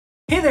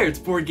Hey there, it's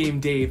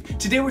BoardGameDave.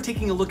 Today we're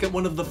taking a look at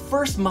one of the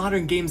first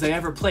modern games I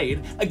ever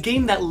played, a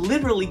game that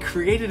literally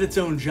created its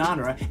own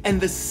genre, and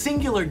the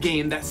singular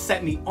game that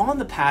set me on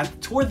the path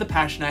toward the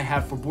passion I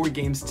have for board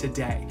games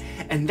today.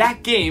 And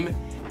that game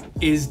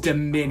is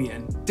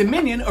Dominion.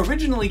 Dominion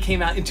originally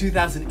came out in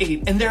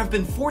 2008, and there have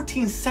been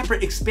 14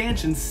 separate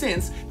expansions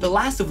since, the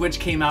last of which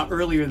came out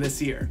earlier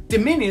this year.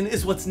 Dominion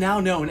is what's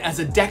now known as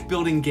a deck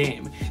building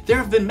game. There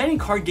have been many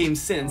card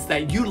games since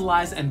that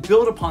utilize and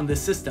build upon this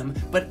system,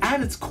 but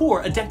at its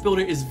core, a deck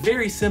builder is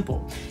very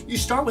simple. You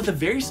start with a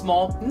very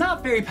small,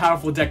 not very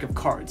powerful deck of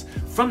cards.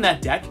 From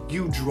that deck,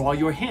 you draw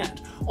your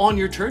hand. On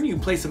your turn, you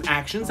play some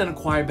actions and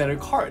acquire better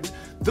cards.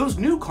 Those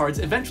new cards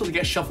eventually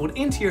get shuffled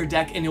into your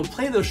deck, and you'll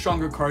play those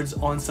stronger cards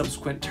on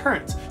subsequent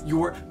turns.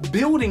 You're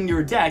building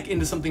your deck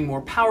into something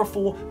more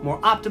powerful, more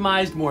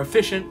optimized, more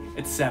efficient,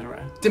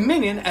 etc.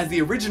 Dominion, as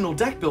the original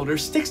deck builder,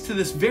 sticks to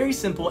this very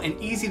simple and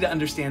easy to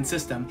understand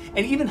system,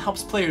 and even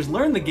helps players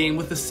learn the game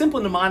with a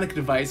simple mnemonic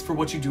device for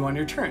what you do on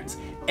your turns.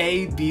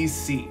 A, B,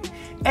 C.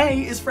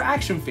 A is for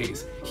action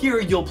phase. Here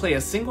you'll play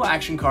a single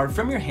action card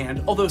from your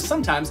hand, although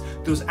sometimes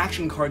those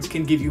action cards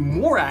can give you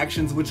more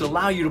actions which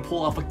allow you to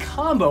pull off a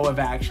combo of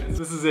actions.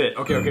 This is it.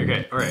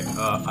 Okay. All right.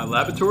 I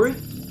laboratory,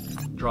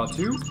 draw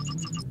 2,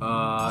 and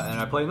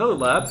I play another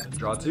lab,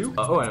 draw 2.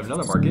 Oh, I have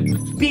another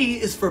market. B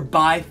is for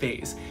buy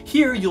phase.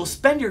 Here you'll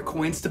spend your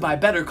coins to buy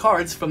better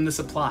cards from the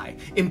supply.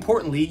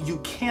 Importantly, you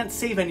can't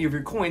save any of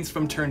your coins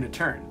from turn to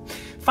turn.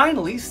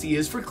 Finally, C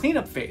is for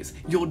cleanup phase.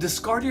 You'll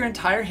discard your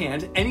entire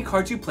hand, any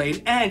cards you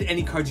played, and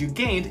any cards you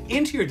gained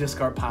into your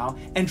discard pile,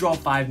 and draw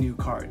 5 new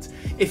cards.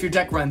 If your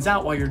deck runs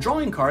out while you're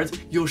drawing cards,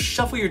 you'll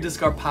shuffle your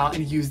discard pile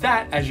and use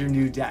that as your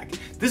new deck.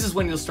 This is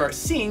when you'll start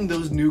seeing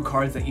those new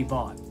cards that you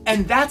bought.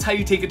 And that's how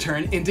you take a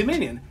turn in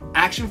Dominion.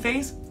 Action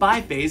phase,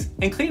 buy phase,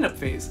 and cleanup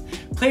phase.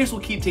 Players will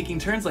keep taking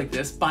turns like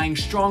this, buying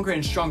stronger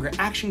and stronger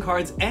action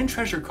cards and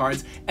treasure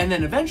cards, and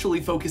then eventually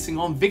focusing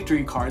on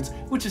victory cards,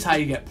 which is how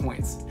you get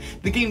points.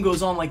 The game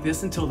goes on like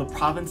this until the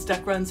province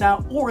deck runs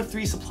out or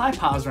 3 supply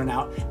piles run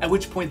out, at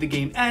which point the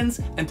game ends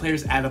and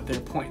players add up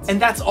their points.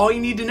 And that's all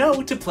you need to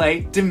know to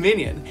play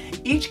Dominion.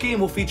 Each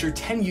game will feature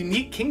 10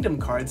 unique kingdom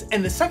cards,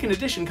 and the second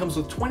edition comes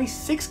with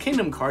 26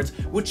 kingdom cards,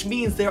 which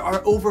means there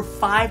are over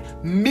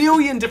 5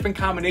 million different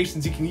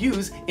combinations you can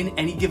use in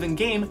any given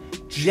game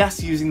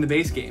just using the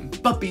base game.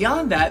 But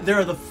beyond that, there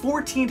are the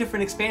 14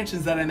 different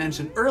expansions that I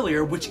mentioned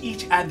earlier, which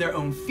each add their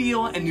own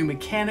feel and new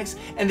mechanics,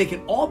 and they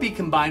can all be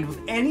combined with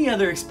any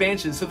other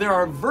expansion, so there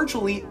are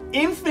virtually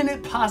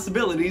infinite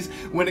possibilities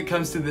when it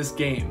comes to this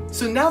game.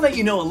 So now that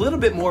you know a little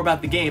bit more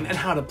about the game and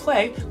how to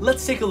play,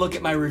 let's take a look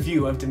at my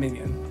review of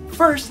Dominion.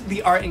 First,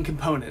 the art and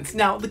components.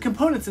 Now, the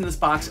components in this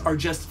box are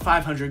just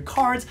 500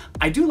 cards.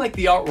 I do like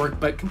the artwork,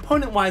 but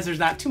component-wise, there's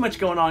not too much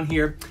going on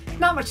here.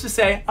 Not much to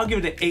say, I'll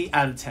give it an 8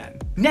 out of 10.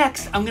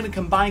 Next, I'm going to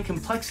combine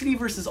complexity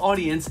versus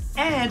audience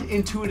and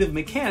intuitive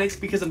mechanics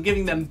because I'm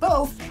giving them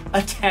both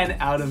a 10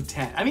 out of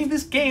 10. I mean,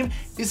 this game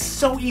is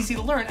so easy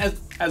to learn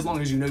as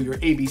long as you know your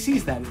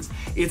ABCs, that is.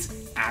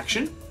 It's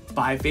action,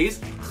 buy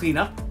phase,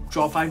 cleanup,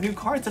 draw 5 new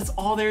cards. That's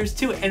all there is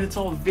to it, and it's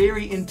all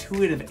very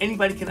intuitive.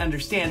 Anybody can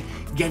understand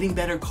getting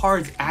better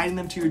cards, adding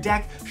them to your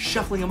deck,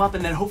 shuffling them up,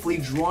 and then hopefully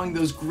drawing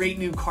those great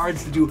new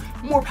cards to do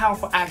more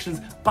powerful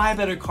actions, buy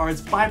better cards,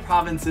 buy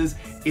provinces.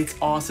 It's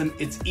awesome,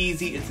 it's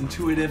easy, it's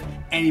intuitive,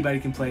 anybody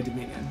can play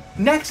Dominion.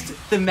 Next,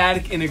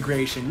 thematic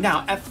integration.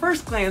 Now, at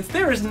first glance,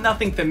 there is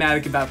nothing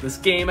thematic about this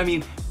game. I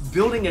mean,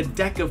 building a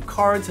deck of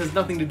cards has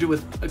nothing to do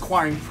with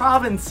acquiring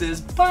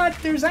provinces, but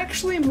there's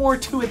actually more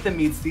to it than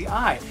meets the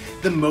eye.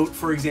 The moat,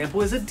 for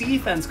example, is a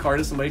defense card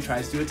if somebody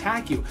tries to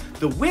attack you.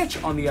 The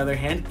witch, on the other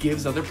hand,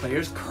 gives other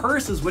players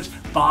curses which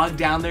bog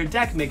down their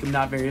deck, make them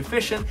not very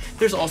efficient.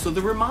 There's also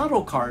the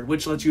remodel card,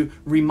 which lets you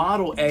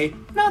remodel a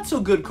not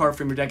so good card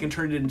from your deck and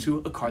turn it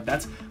into a card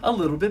that's a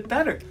little bit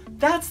better.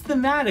 That's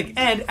thematic,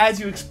 and as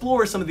you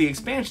explore some of the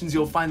expansions,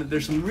 you'll find that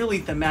there's some really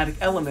thematic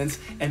elements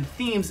and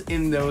themes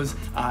in those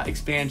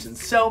expansions.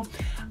 So,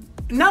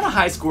 not a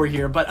high score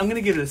here, but I'm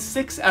gonna give it a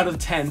 6 out of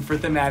 10 for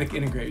thematic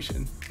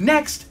integration.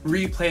 Next,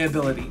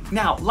 replayability.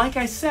 Now, like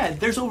I said,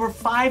 there's over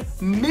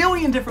 5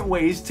 million different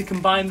ways to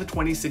combine the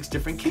 26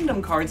 different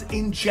kingdom cards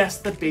in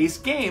just the base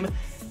game.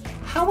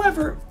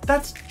 However,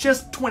 that's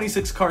just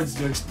 26 cards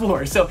to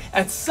explore, so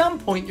at some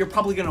point you're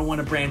probably going to want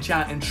to branch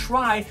out and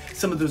try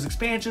some of those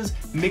expansions,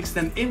 mix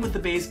them in with the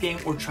base game,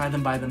 or try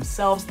them by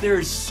themselves. There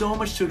is so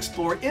much to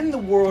explore in the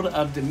world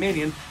of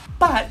Dominion,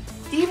 but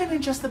even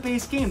in just the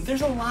base game,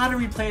 there's a lot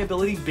of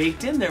replayability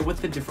baked in there with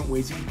the different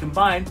ways you can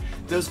combine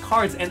those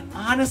cards, and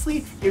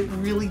honestly, it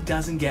really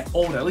doesn't get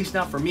old, at least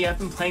not for me. I've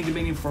been playing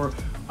Dominion for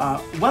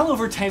well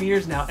over 10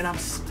 years now, and I'm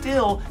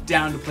still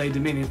down to play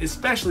Dominion,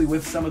 especially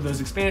with some of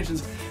those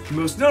expansions,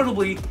 most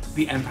notably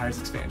the Empires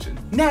expansion.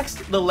 Next,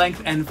 the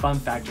length and fun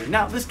factor.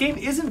 Now, this game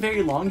isn't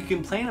very long. You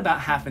can play in about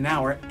half an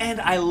hour,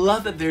 and I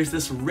love that there's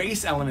this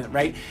race element,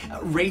 right?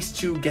 Race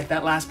to get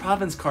that last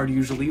province card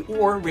usually,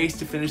 or race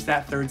to finish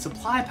that 3rd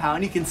supply pile.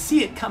 and you can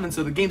see it coming.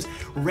 So the game's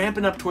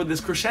ramping up toward this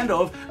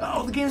crescendo of,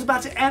 oh, the game's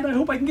about to end, I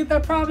hope I can get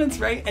that province,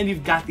 right? And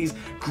you've got these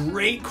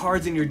great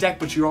cards in your deck,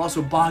 but you're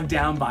also bogged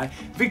down by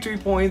victory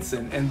points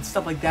and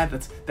stuff like that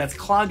that's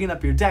clogging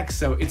up your deck.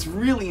 So it's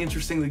really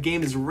interesting. The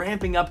game is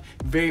ramping up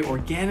very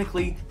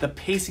organically. The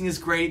pacing is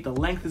great. The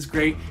length is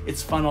great.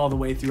 It's fun all the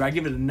way through. I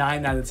give it a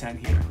 9 out of 10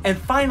 here. And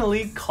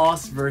finally,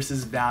 cost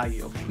versus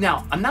value.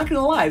 Now, I'm not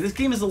gonna lie, this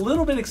game is a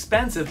little bit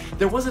expensive.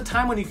 There was a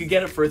time when you could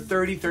get it for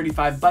 30,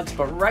 35 bucks,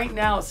 but right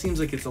now it seems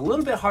like it's a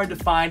little bit hard to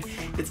find.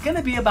 It's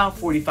gonna be about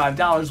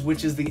 $45,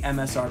 which is the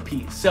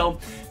MSRP. So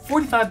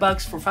 45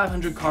 bucks for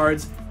 500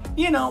 cards,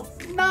 you know,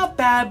 not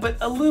bad, but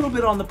a little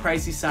bit on the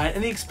pricey side,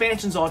 and the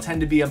expansions all tend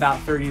to be about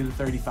 $30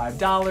 to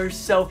 $35,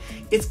 so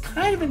it's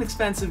kind of an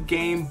expensive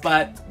game,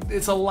 but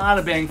it's a lot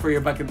of bang for your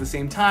buck at the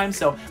same time,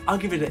 so I'll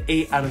give it an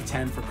 8 out of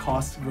 10 for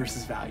cost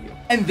versus value.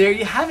 And there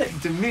you have it.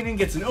 Dominion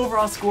gets an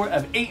overall score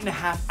of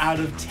 8.5 out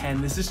of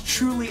 10. This is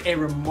truly a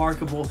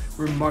remarkable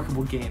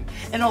game.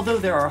 And although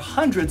there are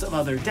hundreds of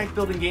other deck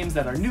building games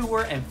that are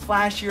newer and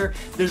flashier,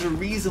 there's a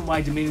reason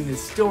why Dominion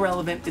is still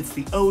relevant. It's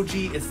the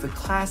OG, it's the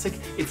classic,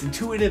 it's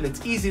intuitive,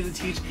 it's easy to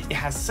teach, it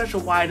has such a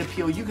wide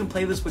appeal. You can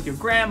play this with your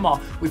grandma,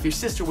 with your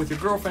sister, with your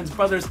girlfriends,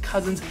 brothers,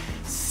 cousins,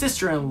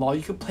 sister-in-law.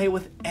 You can play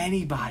with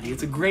anybody.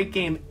 It's a great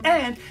game,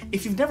 and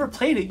if you've never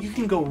played it, you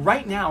can go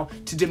right now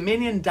to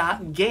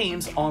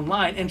dominion.games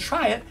online and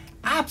try it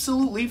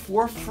absolutely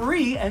for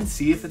free and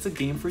see if it's a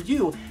game for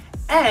you.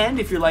 And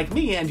if you're like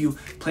me and you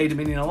play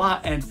Dominion a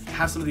lot and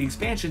have some of the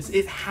expansions,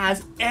 it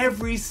has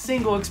every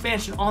single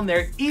expansion on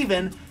there,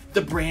 even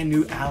the brand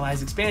new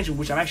Allies expansion,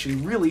 which I'm actually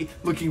really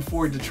looking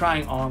forward to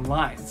trying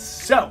online.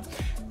 So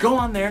go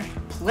on there,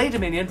 play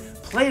Dominion,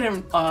 play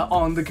it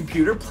on the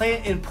computer, play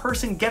it in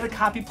person, get a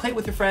copy, play it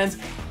with your friends.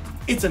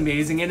 It's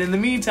amazing. And in the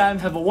meantime,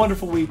 have a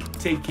wonderful week.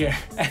 Take care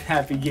and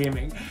happy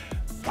gaming.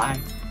 Bye.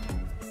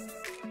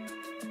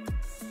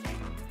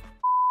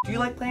 Do you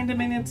like playing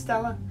Dominion,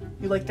 Stella?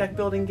 You like deck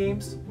building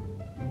games?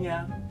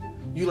 Yeah?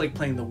 You like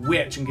playing the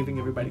witch and giving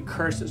everybody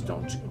curses,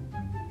 don't you?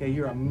 Yeah,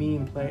 you're a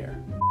mean player.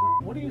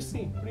 What do you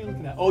see? What are you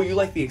looking at? Oh, you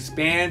like the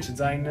expansions,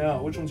 I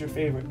know. Which one's your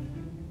favorite?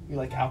 You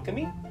like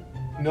Alchemy?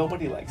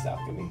 Nobody likes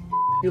Alchemy.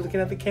 You're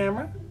looking at the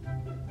camera?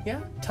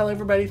 Yeah? Tell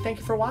everybody thank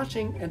you for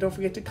watching, and don't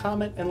forget to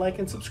comment and like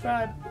and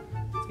subscribe.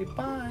 Say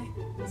bye.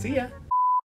 See ya.